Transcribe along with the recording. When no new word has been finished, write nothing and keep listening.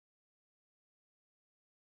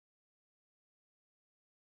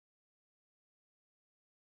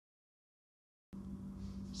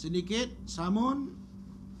Sindiket, Samun,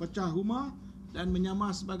 Pecah Rumah dan Menyamar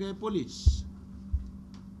sebagai polis.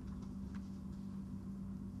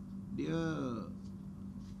 Dia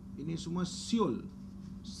ini semua siul,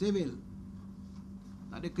 civil.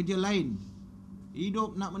 Tak ada kerja lain.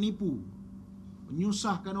 Hidup nak menipu,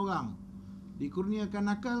 menyusahkan orang, dikurniakan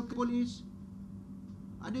nakal ke polis.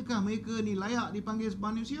 Adakah mereka ni layak dipanggil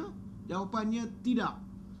manusia? Jawapannya tidak.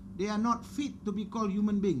 They are not fit to be called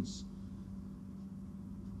human beings.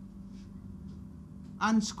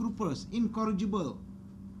 Unscrupulous, incorrigible,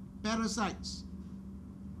 parasites.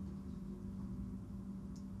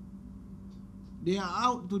 They are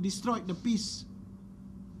out to destroy the peace,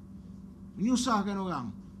 menyusahkan orang.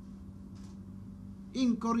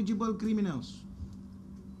 Incorrigible criminals.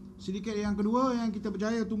 Sindiket yang kedua yang kita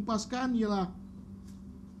berjaya tumpaskan ialah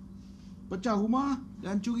pecah rumah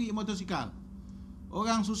dan curi motosikal.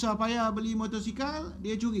 Orang susah payah beli motosikal,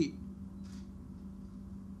 dia curi.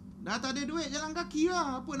 Dah tak ada duit jalan kaki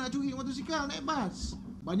lah, apa nak curi motosikal, naik bas.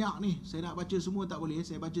 Banyak ni, saya nak baca semua tak boleh,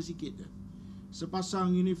 saya baca sikit je.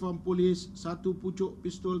 Sepasang uniform polis, 1 pucuk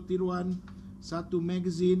pistol tiruan, 1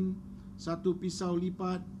 magazin, 1 pisau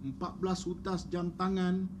lipat, 14 utas jam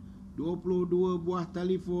tangan, 22 buah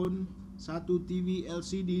telefon, 1 TV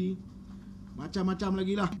LCD, macam-macam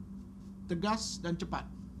lagi lah. Tegas dan cepat.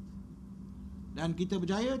 Dan kita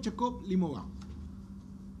berjaya cukup 5 orang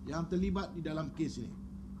yang terlibat di dalam kes ini.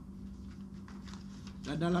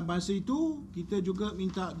 Dan dalam masa itu, kita juga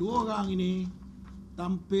minta 2 orang ini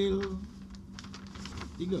tampil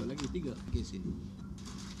 3 kes ini.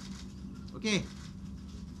 Okey.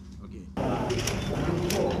 Okey.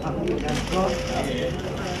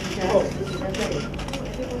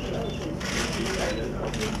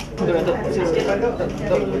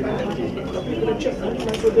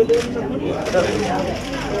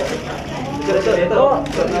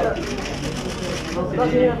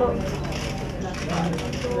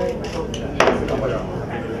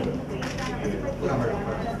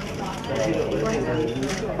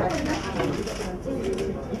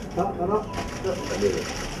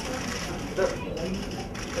 Tak.